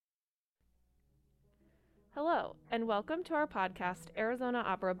Hello, and welcome to our podcast, Arizona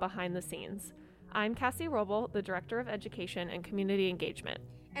Opera Behind the Scenes. I'm Cassie Roble, the Director of Education and Community Engagement.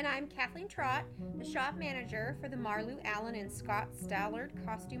 And I'm Kathleen Trott, the shop manager for the Marlou Allen and Scott Stallard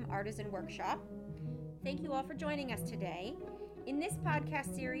Costume Artisan Workshop. Thank you all for joining us today. In this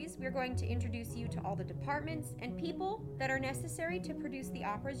podcast series, we're going to introduce you to all the departments and people that are necessary to produce the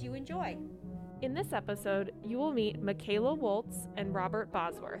operas you enjoy. In this episode, you will meet Michaela Woltz and Robert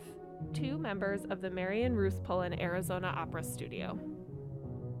Bosworth, two members of the Marian Ruth-Pullen Arizona Opera Studio.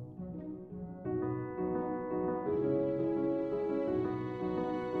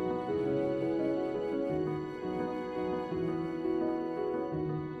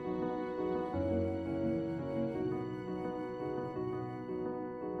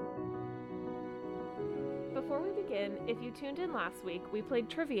 Before we begin, if you tuned in last week, we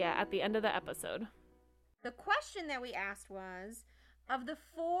played trivia at the end of the episode. The question that we asked was, of the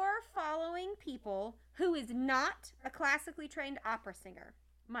four following people, who is not a classically trained opera singer?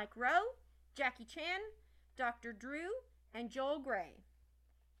 Mike Rowe, Jackie Chan, Dr. Drew, and Joel Grey.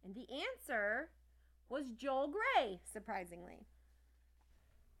 And the answer was Joel Grey, surprisingly.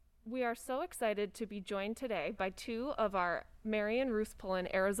 We are so excited to be joined today by two of our Marian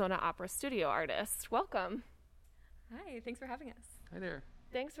Ruth-Pullen Arizona Opera Studio artists. Welcome. Hi, thanks for having us. Hi there.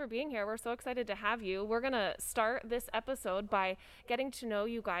 Thanks for being here. We're so excited to have you. We're going to start this episode by getting to know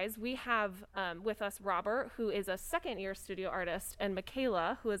you guys. We have with us Robert, who is a second-year studio artist, and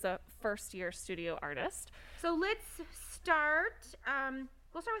Michaela, who is a first-year studio artist. So let's start.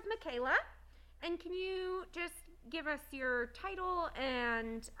 We'll start with Michaela. And can you just give us your title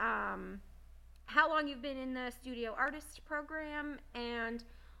and how long you've been in the studio artist program and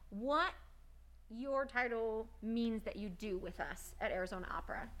what your title means that you do with us at Arizona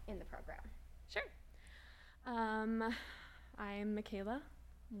Opera in the program? Sure. I'm Michaela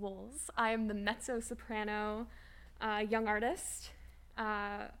Woltz. I'm the mezzo-soprano young artist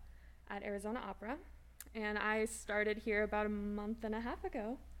at Arizona Opera, and I started here about a month and a half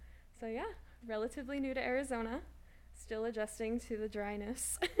ago. So yeah, relatively new to Arizona, still adjusting to the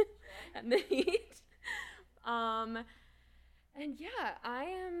dryness and the heat. And yeah, I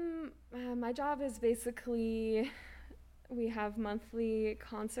am, my job is basically, we have monthly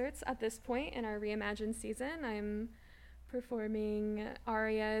concerts at this point in our Reimagined season. I'm performing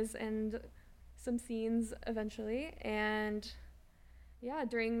arias and some scenes eventually. And yeah,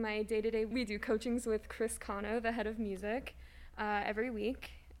 during my day-to-day, we do coachings with Chris Cano, the head of music, every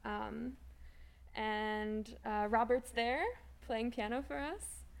week. And Robert's there playing piano for us.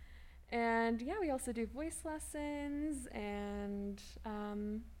 And yeah, we also do voice lessons, and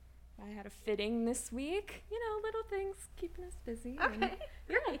I had a fitting this week. You know, little things keeping us busy. Okay,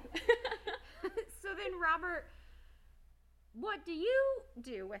 great. So then, Robert, what do you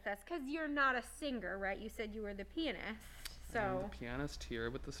do with us? Because you're not a singer, right? You said you were the pianist. So I'm the pianist here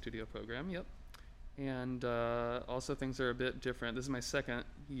with the studio program, yep. And also things are a bit different. This is my second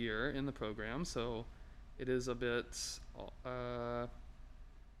year in the program, so it is a bit...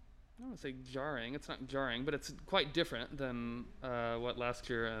 I don't want to say jarring. It's not jarring, but it's quite different than what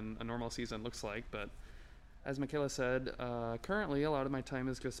last year and a normal season looks like. But as Michaela said, currently a lot of my time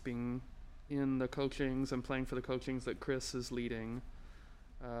is just being in the coachings and playing for the coachings that Chris is leading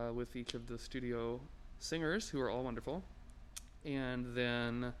with each of the studio singers, who are all wonderful, and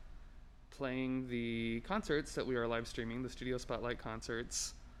then playing the concerts that we are live streaming, the Studio Spotlight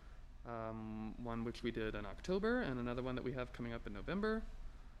concerts, one which we did in October and another one that we have coming up in November.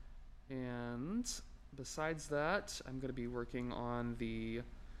 And besides that, I'm going to be working on the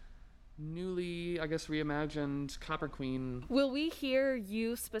newly, I guess, reimagined Copper Queen. Will we hear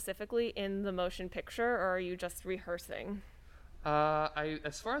you specifically in the motion picture, or are you just rehearsing?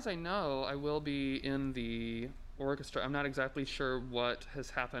 As far as I know, I will be in the orchestra. I'm not exactly sure what has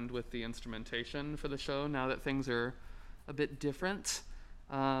happened with the instrumentation for the show now that things are a bit different.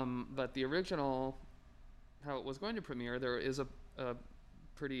 But the original, how it was going to premiere, there is a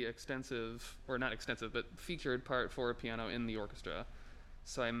pretty extensive, or not extensive, but featured part for piano in the orchestra.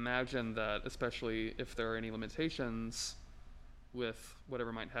 So I imagine that, especially if there are any limitations with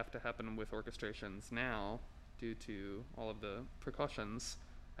whatever might have to happen with orchestrations now due to all of the precautions,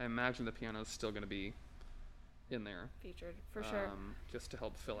 I imagine the piano is still going to be in there. Featured, for sure. Just to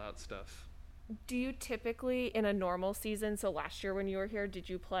help fill out stuff. Do you typically, in a normal season, so last year when you were here, did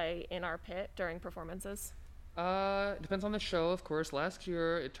you play in our pit during performances? It depends on the show, of course. Last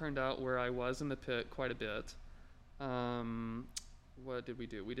year, it turned out where I was in the pit quite a bit. What did we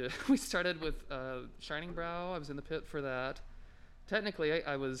do? We started with Shining Brow. I was in the pit for that. Technically,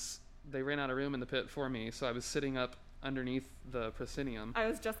 they ran out of room in the pit for me, so I was sitting up underneath the proscenium. I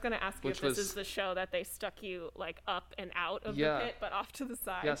was just going to ask you Which if this was- is the show that they stuck you like up and out of Yeah. the pit, but off to the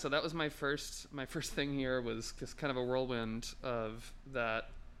side. Yeah, so that was my first thing here was just kind of a whirlwind of that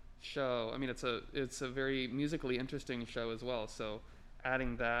show. I mean, it's a very musically interesting show as well. So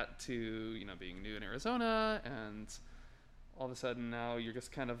adding that to, you know, being new in Arizona, and all of a sudden now you're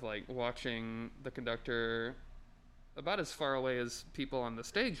just kind of like watching the conductor about as far away as people on the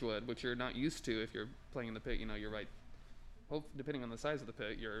stage would, which you're not used to if you're playing in the pit. You know, you're right. Well, depending on the size of the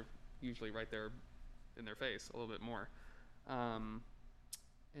pit, you're usually right there in their face a little bit more. And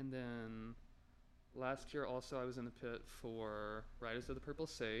then last year also I was in the pit for Riders of the Purple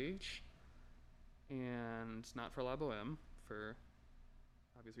Sage and not for La Boheme for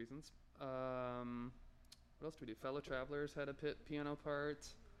obvious reasons. What else did we do? Fellow Travelers had a pit piano part,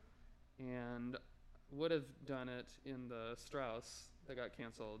 and would have done it in the Strauss that got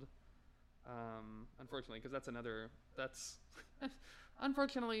canceled. Unfortunately, because that's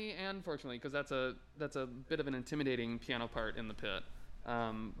unfortunately and fortunately, because that's a bit of an intimidating piano part in the pit.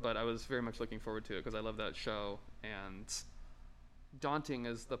 But I was very much looking forward to it because I love that show, and daunting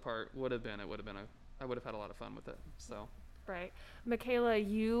as the part would have been, I would have had a lot of fun with it. So. Right. Michaela,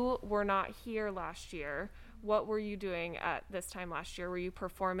 you were not here last year. What were you doing at this time last year? Were you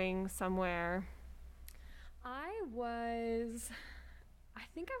performing somewhere? I was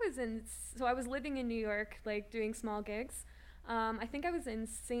living in New York, like doing small gigs. I think I was in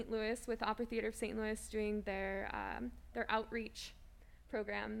St. Louis with Opera Theater of St. Louis doing their outreach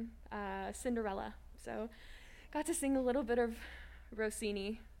program, Cinderella. So got to sing a little bit of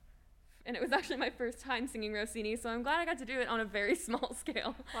Rossini. And it was actually my first time singing Rossini, so I'm glad I got to do it on a very small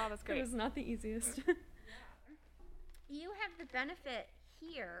scale. Wow, that's great. It was not the easiest. You have the benefit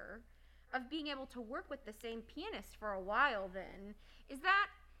here of being able to work with the same pianist for a while then. Is that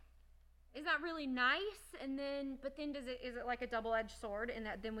really nice? And then is it like a double-edged sword in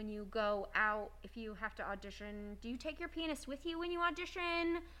that then when you go out, if you have to audition, do you take your pianist with you when you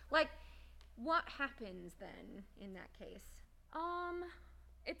audition? Like, what happens then in that case?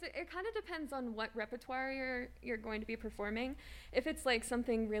 It kind of depends on what repertoire you're going to be performing. If it's like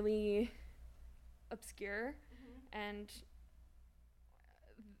something really obscure and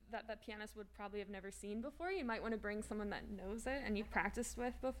that pianist would probably have never seen before, you might want to bring someone that knows it and you've practiced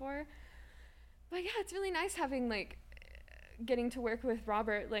with before. But yeah, it's really nice having like getting to work with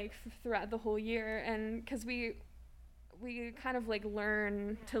Robert like throughout the whole year, and because we kind of like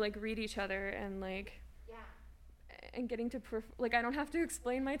learn to like read each other and like. And getting to like I don't have to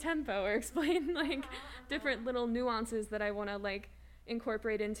explain my tempo or explain like different little nuances that I want to like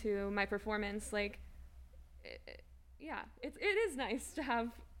incorporate into my performance. Like, it is nice to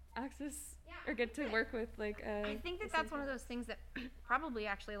have access or get to work with like. I think that's one of those things that probably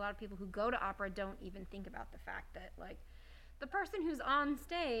actually a lot of people who go to opera don't even think about, the fact that like the person who's on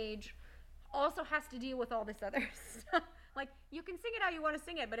stage also has to deal with all this other stuff. Like, you can sing it how you want to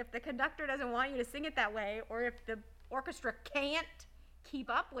sing it, but if the conductor doesn't want you to sing it that way, or if the orchestra can't keep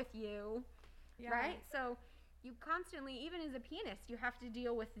up with you, right? So you constantly, even as a pianist, you have to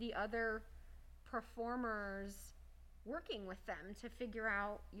deal with the other performers, working with them to figure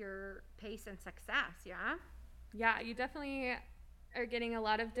out your pace and success, yeah? Yeah, you definitely are getting a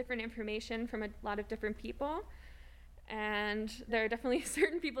lot of different information from a lot of different people, and there are definitely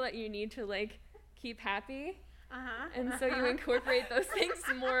certain people that you need to like keep happy. And so you incorporate those things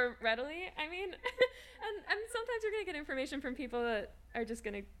more readily. I mean, and sometimes you're going to get information from people that are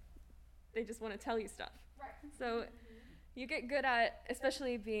they just want to tell you stuff. Right. So you get good at,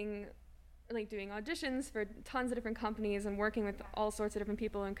 especially being, like doing auditions for tons of different companies and working with all sorts of different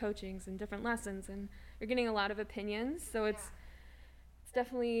people and coachings and different lessons, and you're getting a lot of opinions. So it's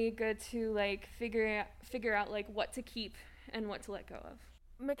definitely good to like figure out like what to keep and what to let go of.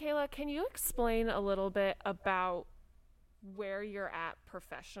 Michaela, can you explain a little bit about where you're at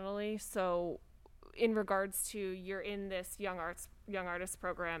professionally? So in regards to you're in this young artist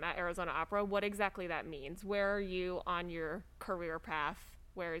program at Arizona Opera, what exactly that means? Where are you on your career path?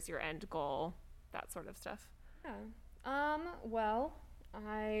 Where is your end goal? That sort of stuff. Yeah. Well,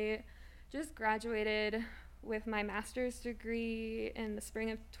 I just graduated with my master's degree in the spring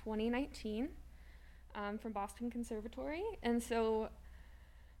of 2019 from Boston Conservatory. And so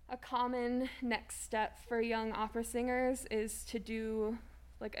a common next step for young opera singers is to do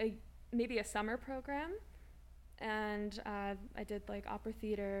like maybe a summer program. And I did like opera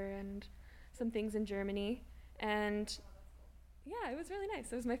theater and some things in Germany. And yeah, it was really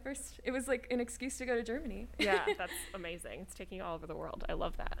nice. It was like an excuse to go to Germany. Yeah, that's amazing. It's taking you all over the world. I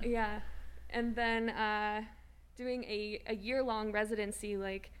love that. Yeah. And then doing a year-long residency,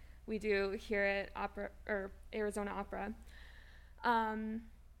 like we do here at Arizona Opera,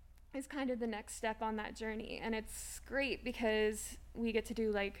 is kind of the next step on that journey. And it's great because we get to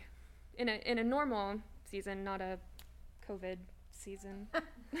do like in a normal season, not a COVID season,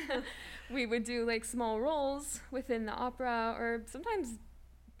 we would do like small roles within the opera, or sometimes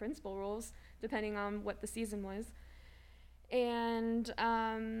principal roles, depending on what the season was. And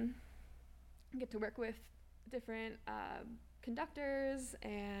get to work with different conductors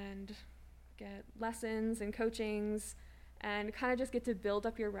and get lessons and coachings, and kind of just get to build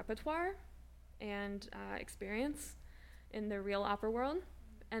up your repertoire and experience in the real opera world.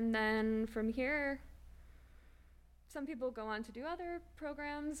 And then from here, some people go on to do other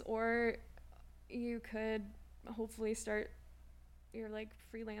programs, or you could hopefully start your like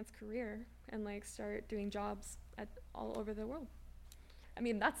freelance career and like start doing jobs all over the world. I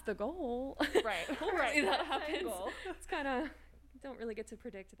mean, that's the goal. Right. Hopefully Right. that That's the happens. goal. It's kind of, don't really get to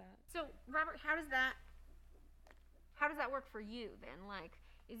predict that. So, Robert, how does that work for you then? Like,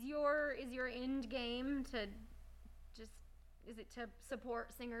 is your end game to just, is it to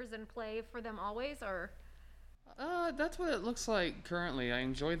support singers and play for them always, or? That's what it looks like currently. I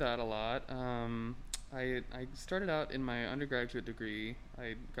enjoy that a lot. I started out in my undergraduate degree.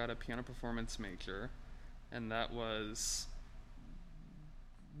 I got a piano performance major, and that was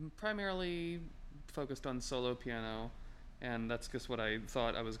primarily focused on solo piano, and that's just what I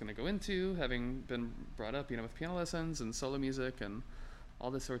thought I was going to go into, having been brought up, with piano lessons and solo music and all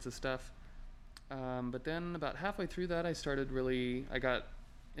this sorts of stuff. But then about halfway through that, I got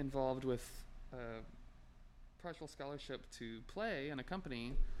involved with partial scholarship to play in a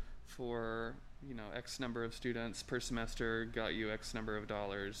company for X number of students per semester, got you X number of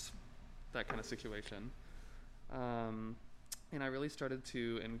dollars, that kind of situation. And I really started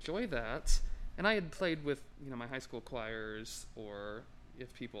to enjoy that. And I had played with my high school choirs, or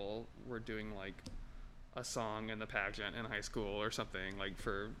if people were doing like a song in the pageant in high school or something, like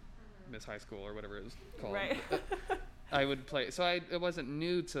for Miss High School or whatever it was called. Right. I would play. So it wasn't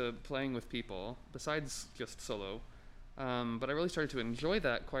new to playing with people, besides just solo. But I really started to enjoy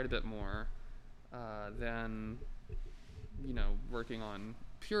that quite a bit more than, working on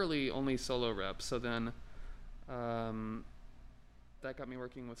purely only solo reps. So then that got me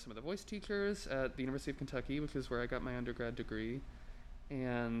working with some of the voice teachers at the University of Kentucky, which is where I got my undergrad degree,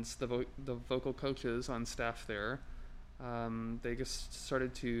 and the vocal coaches on staff there. They just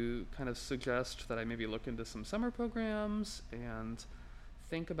started to kind of suggest that I maybe look into some summer programs and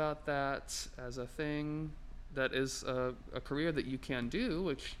think about that as a thing that is a career that you can do,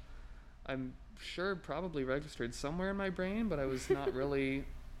 which I'm sure probably registered somewhere in my brain, but I was not really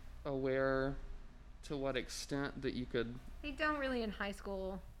aware to what extent that you could. They don't really in high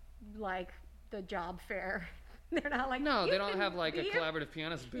school like the job fair. They're not like, No, you they don't can have like a be collaborative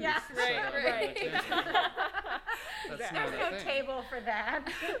pianist booth. Yeah, set up right. at the dance floor. That's not There's a no thing. table for that.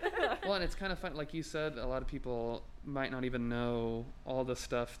 Well, and it's kind of fun. Like you said, a lot of people might not even know all the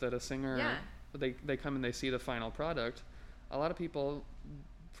stuff that a singer. Yeah. They come and they see the final product. A lot of people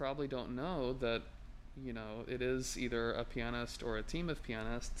probably don't know that, it is either a pianist or a team of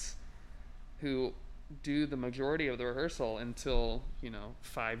pianists who do the majority of the rehearsal until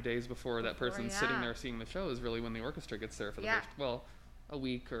 5 days before that person's sitting yeah. there seeing the show, is really when the orchestra gets there for the Yeah. first, a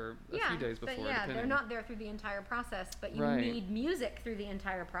week or a yeah, few days before. but yeah, they're depending. not there through the entire process, but you Right. need music through the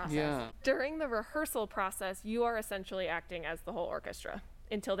entire process. Yeah. During the rehearsal process, you are essentially acting as the whole orchestra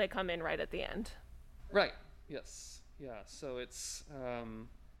until they come in right at the end. Right. Yes. Yeah. So it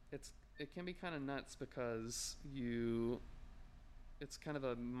can be kind of nuts because it's kind of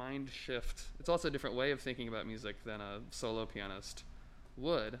a mind shift. It's also a different way of thinking about music than a solo pianist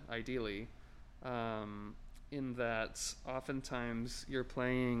would, ideally, in that oftentimes you're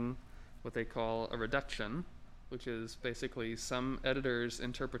playing what they call a reduction, which is basically some editor's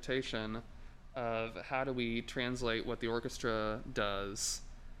interpretation of how do we translate what the orchestra does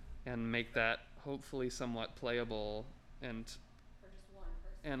and make that hopefully somewhat playable and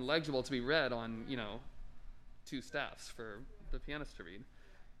legible to be read on, two staffs for the pianist to read.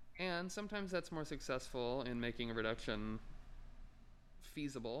 And sometimes that's more successful in making a reduction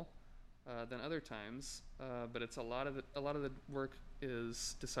feasible than other times. But it's a lot of the work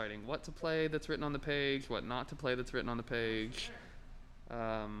is deciding what to play that's written on the page, what not to play that's written on the page,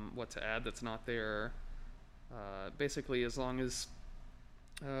 what to add that's not there. Basically, as long as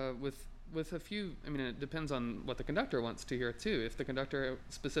with a few, it depends on what the conductor wants to hear too. If the conductor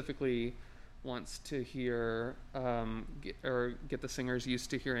specifically wants to hear get the singers used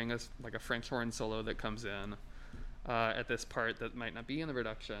to hearing like a French horn solo that comes in at this part that might not be in the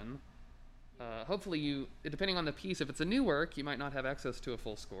reduction, hopefully you, depending on the piece, if it's a new work, you might not have access to a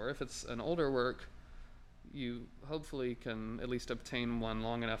full score. If it's an older work, you hopefully can at least obtain one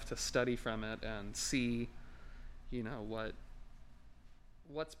long enough to study from it and see,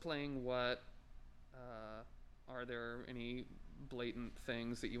 what's playing what. Are there any blatant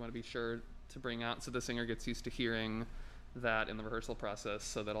things that you want to be sure to bring out so the singer gets used to hearing that in the rehearsal process,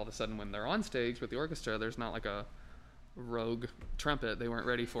 so that all of a sudden when they're on stage with the orchestra, there's not like a rogue trumpet they weren't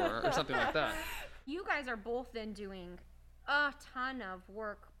ready for or something like that. You guys are both then doing a ton of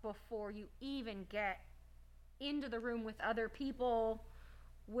work before you even get into the room with other people,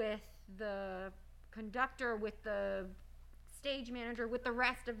 with the conductor, with the stage manager, with the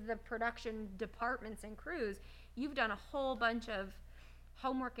rest of the production departments and crews. You've done a whole bunch of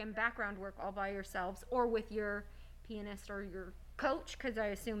homework and background work all by yourselves, or with your pianist or your coach, because I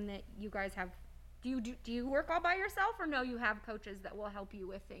assume that you guys have, do you work all by yourself, or no, you have coaches that will help you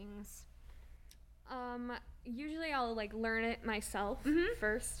with things? Usually I'll learn it myself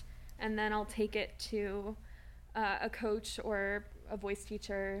first, and then I'll take it to a coach or a voice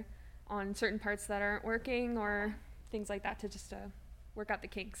teacher on certain parts that aren't working or things like that, to just work out the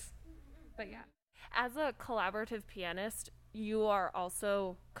kinks. But yeah. As a collaborative pianist, you are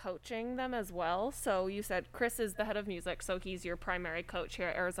also coaching them as well. So you said Chris is the head of music, so he's your primary coach here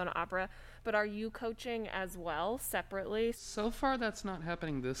at Arizona Opera. But are you coaching as well, separately? So far, that's not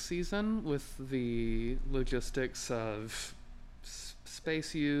happening this season with the logistics of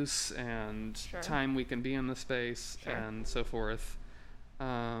space use and time we can be in the space and so forth.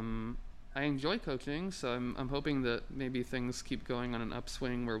 I enjoy coaching, so I'm hoping that maybe things keep going on an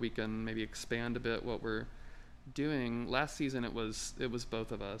upswing where we can maybe expand a bit what we're doing. Last season it was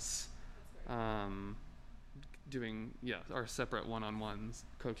both of us doing our separate one-on-ones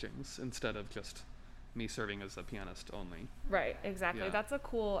coachings instead of just me serving as a pianist only. Right, exactly. Yeah. That's a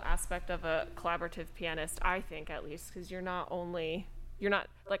cool aspect of a collaborative pianist, I think, at least, because you're not,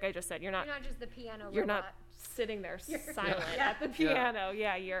 like I just said, you're not just the piano you're robot. not sitting there silent at the piano.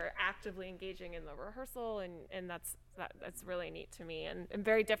 Yeah, you're actively engaging in the rehearsal, and that's really neat to me, and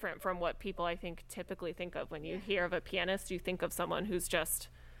very different from what people, I think, typically think of when you hear of a pianist. You think of someone who's just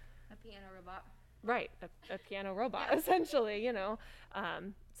a piano robot. Right, a piano robot, essentially,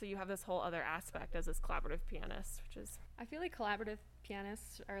 so you have this whole other aspect as this collaborative pianist, which is... I feel like collaborative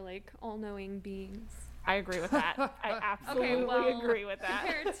pianists are like all-knowing beings. I agree with that. I absolutely agree with that.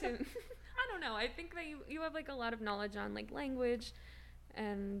 Compared to, I don't know, I think that you have a lot of knowledge on language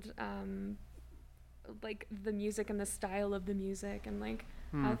and the music and the style of the music and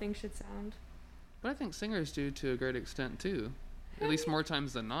how things should sound. But I think singers do to a great extent too, at least more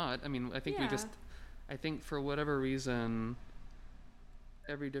times than not. I mean, I think I think for whatever reason,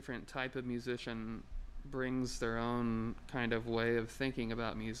 every different type of musician brings their own kind of way of thinking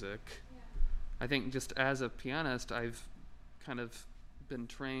about music. I think just as a pianist, I've kind of been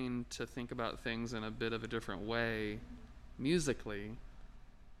trained to think about things in a bit of a different way musically.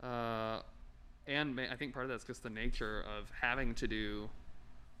 And I think part of that's just the nature of having to do...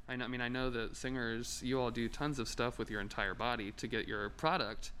 I know that singers, you all do tons of stuff with your entire body to get your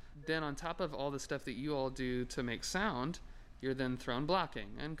product. Then on top of all the stuff that you all do to make sound, you're then thrown blocking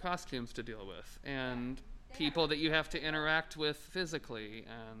and costumes to deal with and people that you have to interact with physically,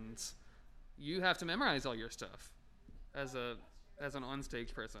 and you have to memorize all your stuff as an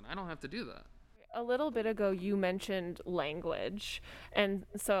onstage person. I don't have to do that. A little bit ago, you mentioned language. And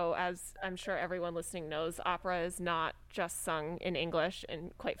so, as I'm sure everyone listening knows, opera is not just sung in English.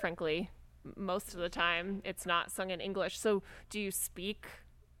 And quite frankly, most of the time, it's not sung in English. So do you speak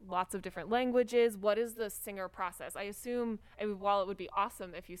lots of different languages? What is the singer process? I assume, while it would be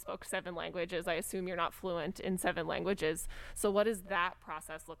awesome if you spoke 7 languages, I assume you're not fluent in 7 languages. So what does that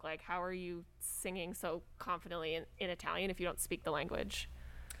process look like? How are you singing so confidently in Italian if you don't speak the language?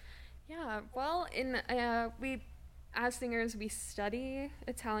 Yeah, well, we as singers, we study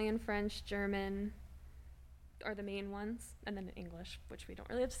Italian, French, German are the main ones, and then English, which we don't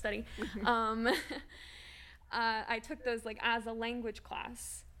really have to study. I took those as a language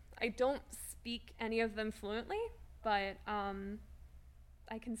class. I don't speak any of them fluently, but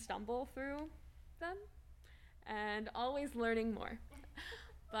I can stumble through them and always learning more.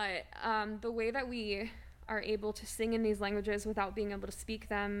 But the way that we are able to sing in these languages without being able to speak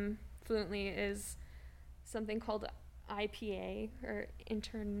them fluently is something called IPA, or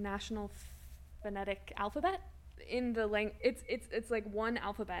International Phonetic Alphabet. In the it's like one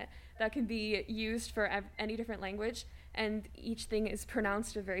alphabet that can be used for any different language, and each thing is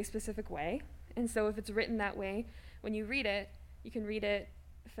pronounced a very specific way. And so if it's written that way, when you read it, you can read it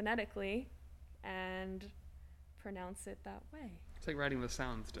phonetically and pronounce it that way. It's like writing the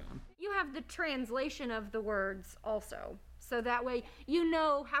sounds down. You have the translation of the words also. So that way you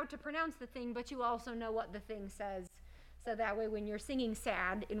know how to pronounce the thing, but you also know what the thing says. So that way when you're singing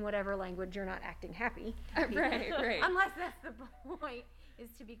sad in whatever language, you're not acting happy. Right. Unless that's the point, is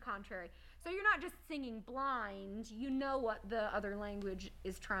to be contrary. So you're not just singing blind, you know what the other language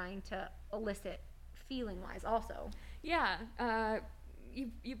is trying to elicit feeling-wise also. Yeah, you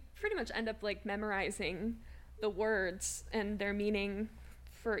pretty much end up like memorizing the words and their meaning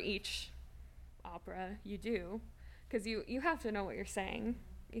for each opera you do, because you have to know what you're saying.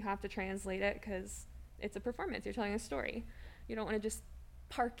 You have to translate it because it's a performance. You're telling a story. You don't want to just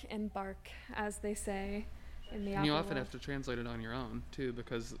park and bark, as they say in the opera. And you often world. have to translate it on your own too,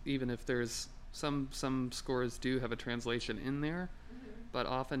 because even if there's some scores do have a translation in there, but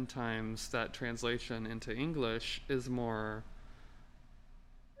oftentimes that translation into English is more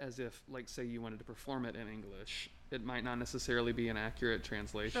as if, like, say you wanted to perform it in English. It might not necessarily be an accurate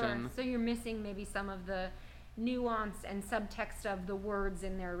translation. Sure. So you're missing maybe some of the nuance and subtext of the words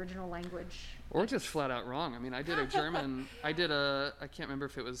in their original language. Or just flat out wrong. I mean, I did a German, I can't remember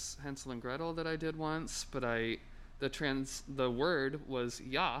if it was Hansel and Gretel that I did once, but the word was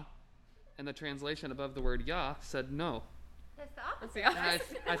ja, and the translation above the word ja said no. That's the opposite. Yeah. And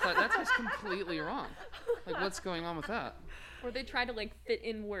I thought, that's just completely wrong. Like, what's going on with that? Or they try to like fit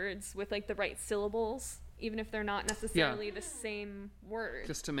in words with like the right syllables, even if they're not necessarily the same word.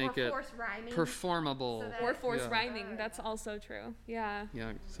 Just to make Or it force rhyming. performable. So that- Or forced Yeah. rhyming. That's also true. Yeah.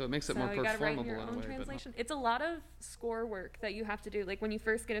 Yeah, so it makes it So more you gotta write performable your in a own way. translation. It's a lot of score work that you have to do. Like when you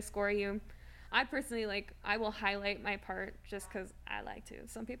first get a score, I personally I will highlight my part just because I like to.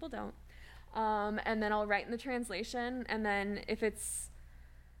 Some people don't. And then I'll write in the translation. And then if it's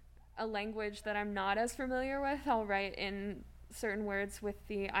a language that I'm not as familiar with, I'll write in certain words with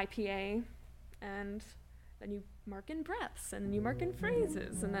the IPA, and then you mark in breaths and you mark in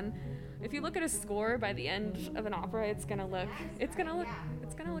phrases, and then if you look at a score by the end of an opera, it's gonna look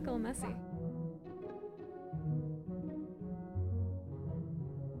a little messy.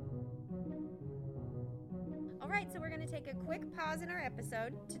 All right, so we're going to take a quick pause in our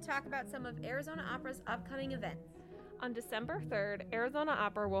episode to talk about some of Arizona Opera's upcoming events. On December 3rd, Arizona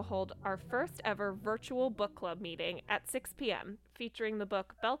Opera will hold our first ever virtual book club meeting at 6 p.m., featuring the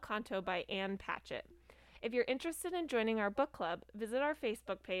book Bel Canto by Anne Patchett. If you're interested in joining our book club, visit our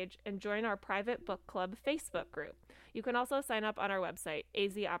Facebook page and join our private book club Facebook group. You can also sign up on our website,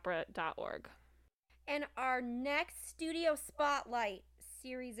 azopera.org. And our next Studio Spotlight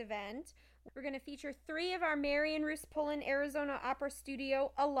series event, we're going to feature 3 of our Marian Ruspulin Arizona Opera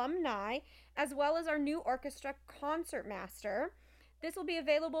Studio alumni, as well as our new orchestra concertmaster. This will be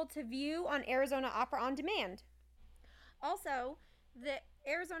available to view on Arizona Opera On Demand. Also, the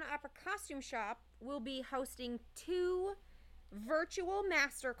Arizona Opera Costume Shop will be hosting 2 virtual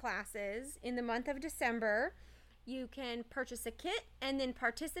master classes in the month of December. You can purchase a kit and then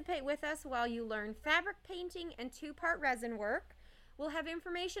participate with us while you learn fabric painting and 2-part resin work. We'll have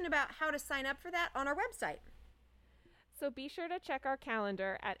information about how to sign up for that on our website. So be sure to check our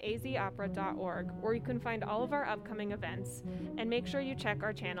calendar at azopera.org, where you can find all of our upcoming events, and make sure you check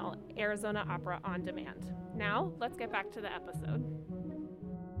our channel, Arizona Opera On Demand. Now, let's get back to the episode.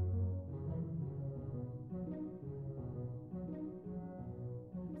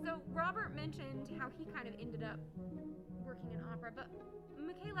 So Robert mentioned how he kind of ended up working in opera, but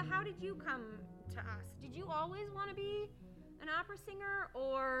Michaela, how did you come to us? Did you always want to be an opera singer,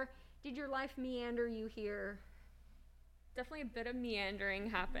 or did your life meander you here? Definitely a bit of meandering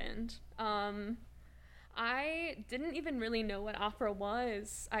happened. I didn't even really know what opera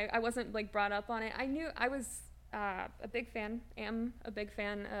was. I wasn't brought up on it. I knew I was am a big fan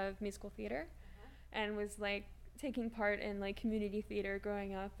of musical theater, and was taking part in community theater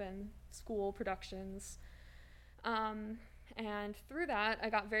growing up and school productions. And through that, I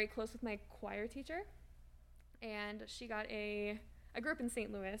got very close with my choir teacher, and she got I grew up in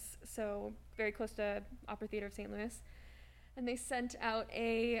St. Louis, so very close to Opera Theater of St. Louis. And they sent out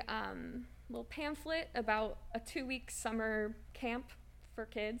a little pamphlet about a 2-week summer camp for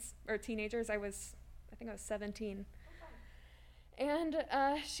kids or teenagers. I think I was 17. And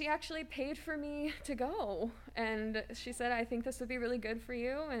she actually paid for me to go. And she said, I think this would be really good for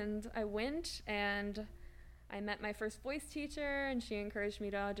you. And I went, and I met my first voice teacher, and she encouraged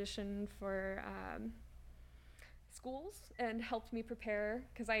me to audition for schools and helped me prepare,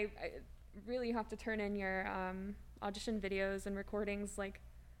 because I really have to turn in your audition videos and recordings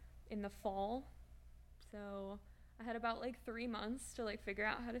in the fall. So I had about 3 months to figure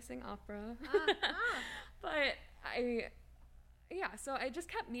out how to sing opera. But yeah, so I just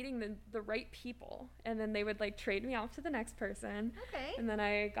kept meeting the right people, and then they would like trade me off to the next person. Okay. And then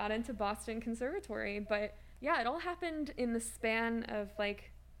I got into Boston Conservatory. But yeah, it all happened in the span of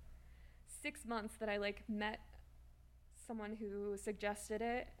like 6 months that I like met someone who suggested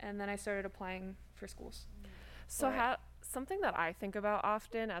it, and then I started applying for schools. So something that I think about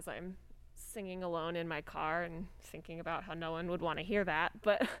often as I'm singing alone in my car and thinking about how no one would want to hear that,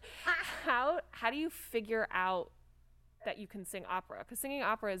 but how do you figure out that you can sing opera? Because singing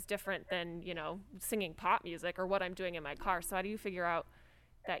opera is different than, you know, singing pop music or what I'm doing in my car. So how do you figure out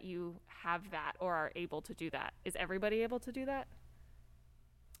that you have that or are able to do that? Is everybody able to do that?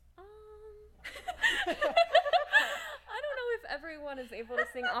 I don't know if everyone is able to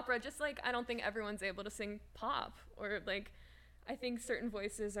sing opera, just like I don't think everyone's able to sing pop, or like I think certain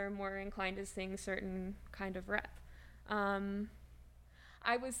voices are more inclined to sing certain kind of rep.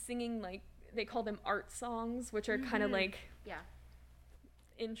 I was singing like, they call them art songs, which are kind of like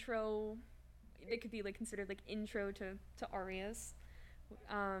intro, they could be like considered like intro to arias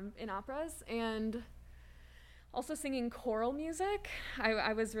in operas, and also singing choral music.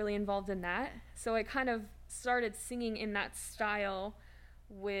 I was really involved in that, so I kind of started singing in that style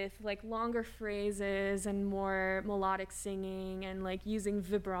with like longer phrases and more melodic singing and like using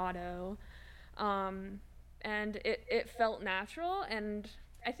vibrato, and it felt natural. And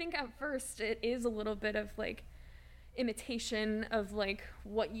I think at first it is a little bit of like imitation of like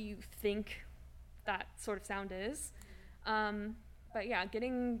what you think that sort of sound is, but yeah,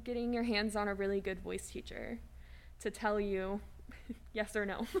 getting your hands on a really good voice teacher to tell you yes or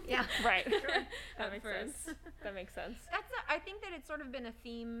no. Yeah. Right. Sure. That makes sense. That makes sense. I think that it's sort of been a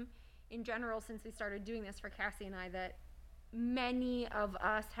theme in general since we started doing this for Cassie and I, that many of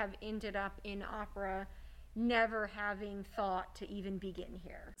us have ended up in opera never having thought to even begin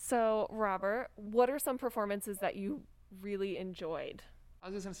here. So, Robert, what are some performances that you really enjoyed? I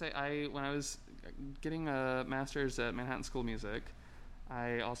was just going to say, when I was getting a master's at Manhattan School of Music,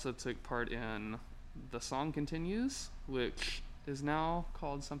 I also took part in The Song Continues, which is now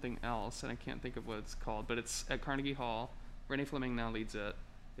called something else, and I can't think of what it's called, but it's at Carnegie Hall. Renee Fleming now leads it.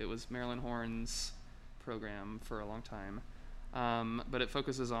 It was Marilyn Horne's program for a long time. But it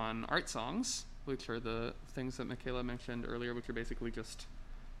focuses on art songs, which are the things that Michaela mentioned earlier, which are basically just,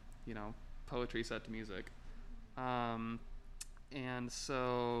 you know, poetry set to music. And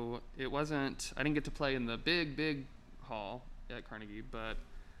so I didn't get to play in the big hall at Carnegie, but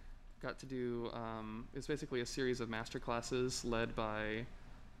got to do, it's basically a series of master classes led by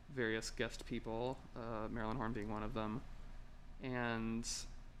various guest people, Marilyn Horne being one of them. And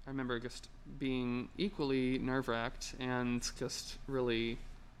I remember just being equally nerve-wracked and just really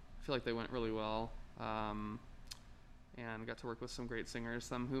feel like they went really well. And got to work with some great singers,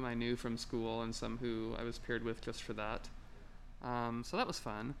 some whom I knew from school and some who I was paired with just for that. So that was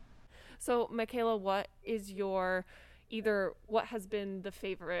fun. So, Michaela, what is what has been the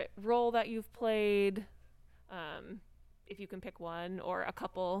favorite role that you've played? If you can pick one or a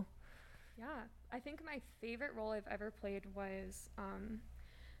couple. Yeah, I think my favorite role I've ever played was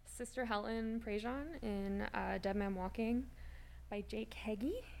Sister Helen Prejean in Dead Man Walking by Jake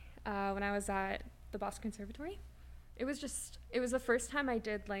Heggie when I was at the Boston Conservatory. It was the first time I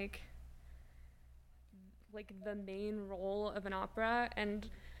did like the main role of an opera, and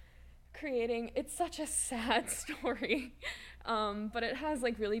it's such a sad story, but it has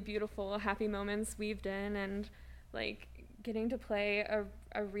like really beautiful happy moments weaved in, and like getting to play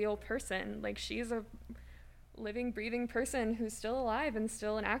a real person. Like, she's a living, breathing person who's still alive and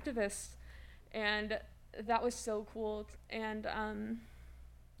still an activist, and that was so cool. And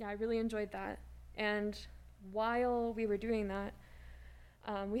yeah, I really enjoyed that. And while we were doing that,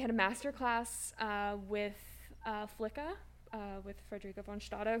 we had a master class with Flicka, with Frederica von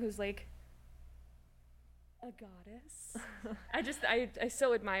Stade, who's like a goddess. I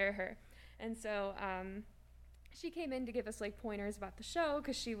so admire her. And so she came in to give us like pointers about the show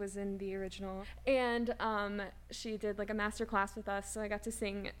because she was in the original, and she did like a master class with us, so I got to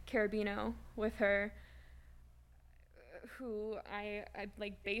sing Carabino with her, who I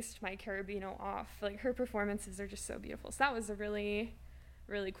like based my Carabino off. Like, her performances are just so beautiful. So that was a really,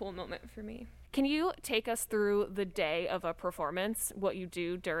 really cool moment for me. Can you take us through the day of a performance, what you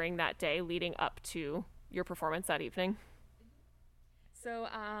do during that day leading up to your performance that evening? So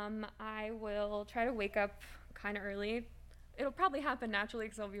I will try to wake up kind of early. It'll probably happen naturally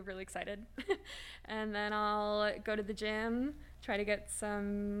because I'll be really excited. And then I'll go to the gym, try to get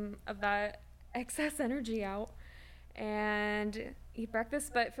some of that excess energy out, and eat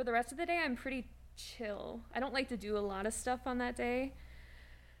breakfast. But for the rest of the day, I'm pretty chill. I don't like to do a lot of stuff on that day,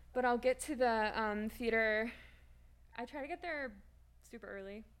 but I'll get to the theater I try to get there super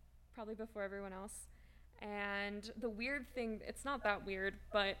early, probably before everyone else. And the weird thing, it's not that weird,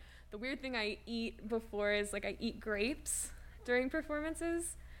 but the weird thing I eat before is like I eat grapes during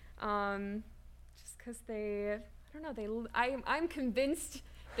performances, just because they, I don't know, I'm convinced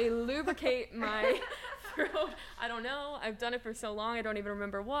they lubricate my throat. I don't know. I've done it for so long, I don't even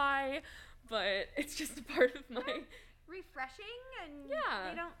remember why, but it's just a part of my. Refreshing, and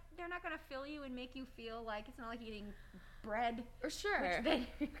Yeah. they're not gonna fill you and make you feel like it's not like eating bread. For sure. Which then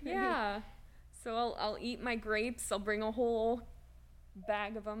Yeah. So I'll eat my grapes. I'll bring a whole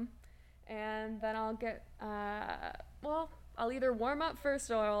bag of them, and then I'll get I'll either warm up first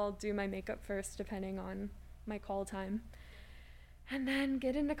or I'll do my makeup first, depending on my call time, and then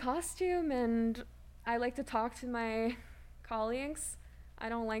get into costume. And I like to talk to my colleagues. I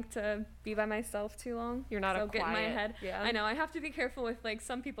don't like to be by myself too long. You're not so a get in my quiet- head. yeah. I know. I have to be careful with like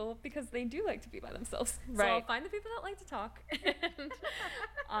some people because they do like to be by themselves. So Right. I'll find the people that like to talk, and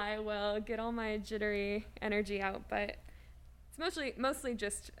I will get all my jittery energy out. But it's mostly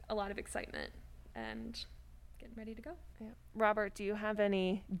just a lot of excitement and getting ready to go. Yeah. Robert, do you have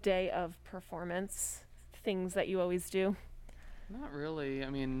any day of performance things that you always do? Not really.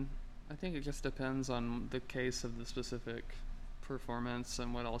 I mean, I think it just depends on the case of the specific performance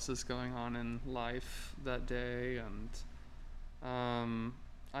and what else is going on in life that day. And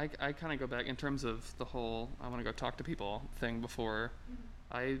I kind of go back in terms of the whole I want to go talk to people thing before.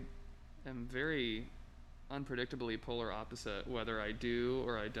 I am very unpredictably polar opposite whether I do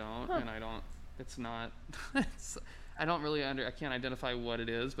or I don't. And I don't, it's not, I don't really I can't identify what it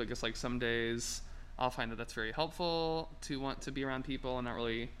is, but just like some days I'll find that that's very helpful to want to be around people and not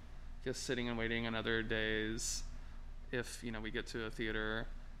really just sitting and waiting. On other days, if we get to a theater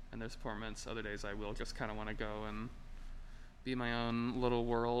and there's performance, other days I will just kind of want to go and be my own little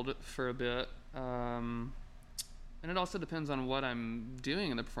world for a bit. And it also depends on what I'm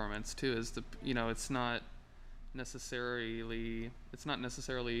doing in the performance too. Is it's not necessarily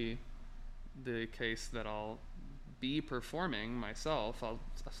the case that I'll be performing myself.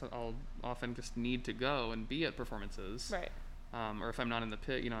 I'll often just need to go and be at performances. Right. Or if I'm not in the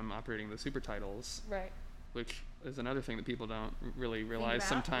pit, I'm operating the super titles, Right. which is another thing that people don't really realize about,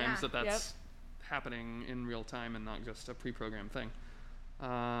 sometimes, yeah. that's happening in real time and not just a pre-programmed thing.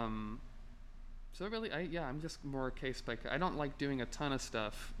 So really, I'm just more case by case. I don't like doing a ton of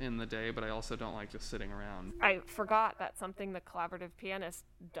stuff in the day, but I also don't like just sitting around. I forgot that's something the collaborative pianist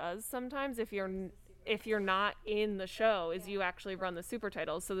does sometimes if you're not in the show, is you actually run the super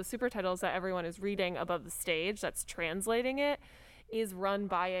titles. So the super titles that everyone is reading above the stage that's translating it is run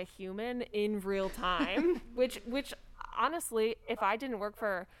by a human in real time, which honestly, if I didn't work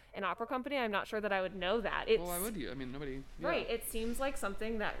for an opera company, I'm not sure that I would know that. Well, why would you? I mean, nobody. Yeah. Right. It seems like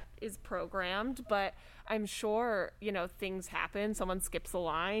something that is programmed, but I'm sure, things happen. Someone skips a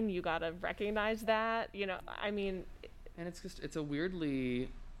line. You got to recognize that, I mean. And it's a weirdly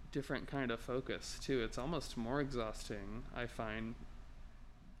different kind of focus too. It's almost more exhausting, I find,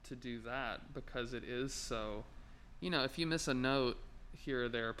 to do that because it is so, if you miss a note here or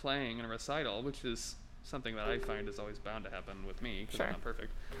there playing in a recital, which is something that I find is always bound to happen with me because Sure. I'm not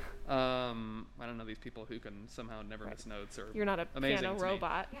perfect. I don't know these people who can somehow never miss notes or You're not a amazing piano to me.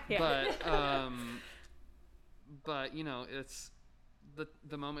 robot. Yeah. But it's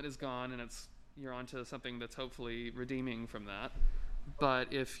the moment is gone and you're onto something that's hopefully redeeming from that.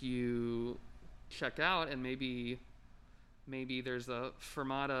 But if you check out and maybe there's a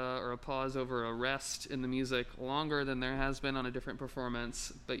fermata or a pause over a rest in the music longer than there has been on a different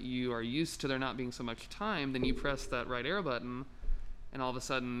performance, but you are used to there not being so much time, then you press that right arrow button and all of a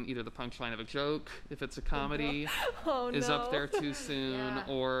sudden either the punchline of a joke, if it's a comedy, is up there too soon, Yeah.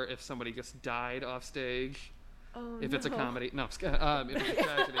 or if somebody just died off stage, if it's a no. comedy, if it's a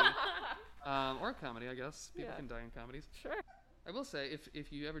tragedy, or a comedy, I guess. People Yeah. can die in comedies. Sure. I will say,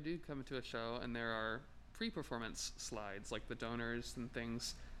 if you ever do come to a show and there are pre-performance slides like the donors and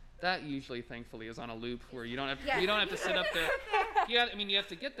things, that usually, thankfully, is on a loop where you don't have Yes. you don't have to sit up there. You have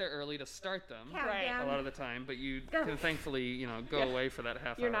to get there early to start them Right. a lot of the time, but you can thankfully go Yeah. away for that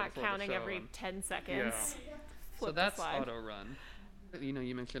half You're hour not before the counting show every and- 10 seconds. So Flip the that's slide. auto run.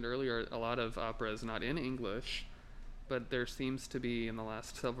 You mentioned earlier a lot of opera is not in English, but there seems to be in the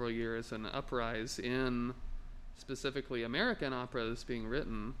last several years an uprise in specifically American operas being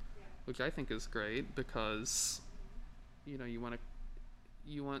written, which I think is great because you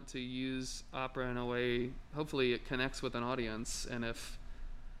want to use opera in a way hopefully it connects with an audience. And if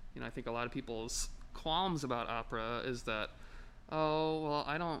I think a lot of people's qualms about opera is that, oh well,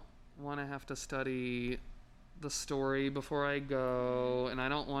 I don't want to have to study the story before I go, and I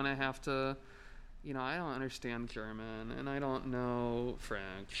don't want to have to I don't understand German and I don't know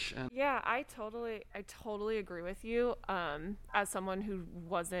French. And Yeah, I totally agree with you. As someone who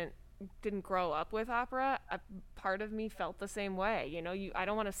didn't grow up with opera, a part of me felt the same way. I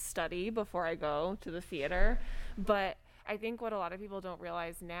don't want to study before I go to the theater, but I think what a lot of people don't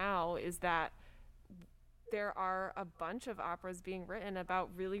realize now is that there are a bunch of operas being written about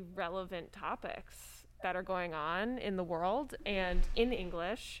really relevant topics that are going on in the world and in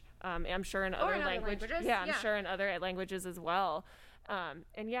English. I'm sure in other languages. Yeah, I'm sure in other languages as well.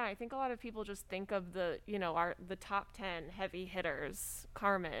 And yeah, I think a lot of people just think of the top 10 heavy hitters,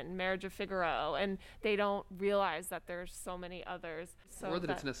 Carmen, Marriage of Figaro, and they don't realize that there's so many others. Or that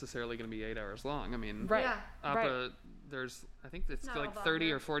it's necessarily going to be 8 hours long. I mean, right. Opera, I think it's like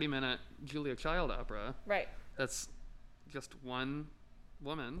 30 or 40 minute Julia Child opera. Right. That's just one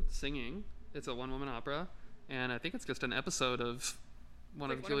woman singing. It's a one woman opera. And I think it's just an episode of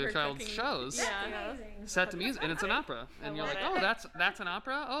one of Julia Child's shows. Yeah. Set to music, and it's an opera. And you're like, oh, that's an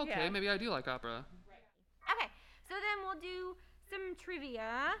opera? Oh, okay, maybe I do like opera. Okay, so then we'll do some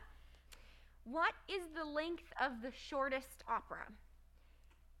trivia. What is the length of the shortest opera?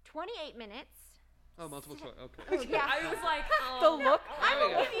 28 minutes. Oh, multiple choice. Okay. Yeah. I was like, The look. I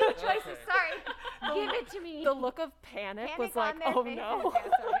will give you choices. Sorry. Give it to me. The look of panic was like, on their oh faces. no. Yeah,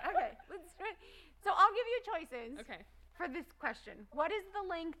 sorry. Okay. So I'll give you choices. okay. For this question. What is the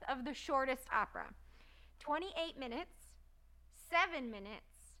length of the shortest opera? 28 minutes, 7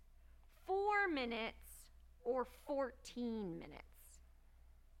 minutes, 4 minutes, or 14 minutes?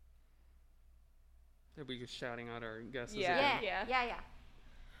 Are we just shouting out our guesses Yeah. again? Yeah.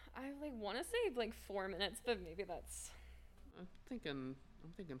 I want to say 4 minutes, but maybe that's I'm thinking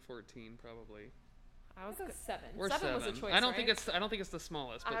 14 probably. I was 7. Or 7 was a 7. choice, I don't right? think it's the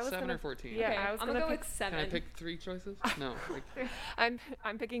smallest, I but was 7 gonna- or 14. yeah. Okay, I was I'm gonna gonna go pick with Can 7. I pick 3 choices? No.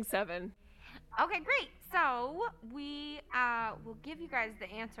 I'm picking 7. Okay, great. So we will give you guys the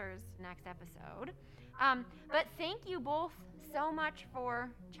answers next episode. But thank you both so much for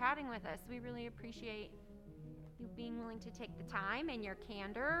chatting with us. We really appreciate you being willing to take the time and your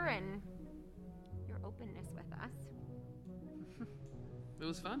candor and your openness with us. It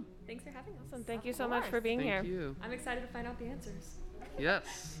was fun. Thanks for having us. Awesome. Thank you so much for being here. Thank you. I'm excited to find out the answers.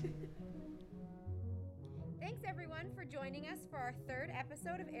 Yes. Thanks everyone for joining us for our 3rd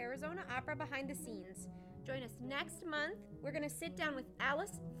episode of Arizona Opera Behind the Scenes. Join us next month. We're going to sit down with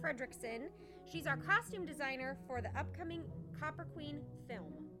Alice Fredrickson. She's our costume designer for the upcoming Copper Queen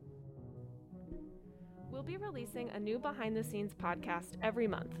film. We'll be releasing a new behind the scenes podcast every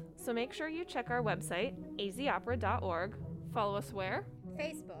month, so make sure you check our website, azopera.org. Follow us where?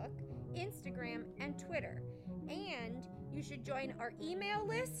 Facebook, Instagram, and Twitter. And you should join our email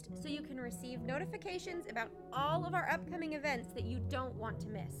list so you can receive notifications about all of our upcoming events that you don't want to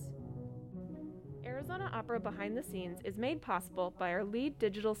miss. Arizona Opera Behind the Scenes is made possible by our lead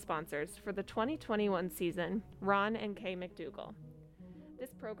digital sponsors for the 2021 season, Ron and Kay McDougall.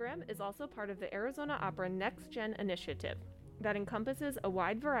 This program is also part of the Arizona Opera Next Gen initiative that encompasses a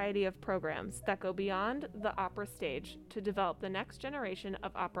wide variety of programs that go beyond the opera stage to develop the next generation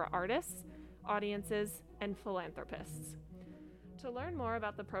of opera artists, audiences, and philanthropists. To learn more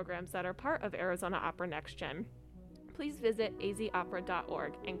about the programs that are part of Arizona Opera Next Gen, please visit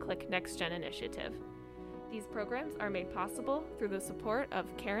azopera.org and click Next Gen Initiative. These programs are made possible through the support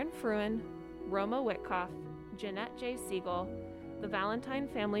of Karen Fruin, Roma Witkoff, Jeanette J. Siegel, the Valentine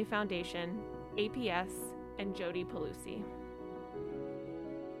Family Foundation, APS, and Jody Pelusi.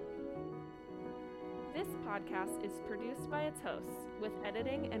 This podcast is produced by its hosts with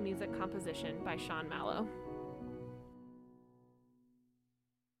editing and music composition by Sean Mallow.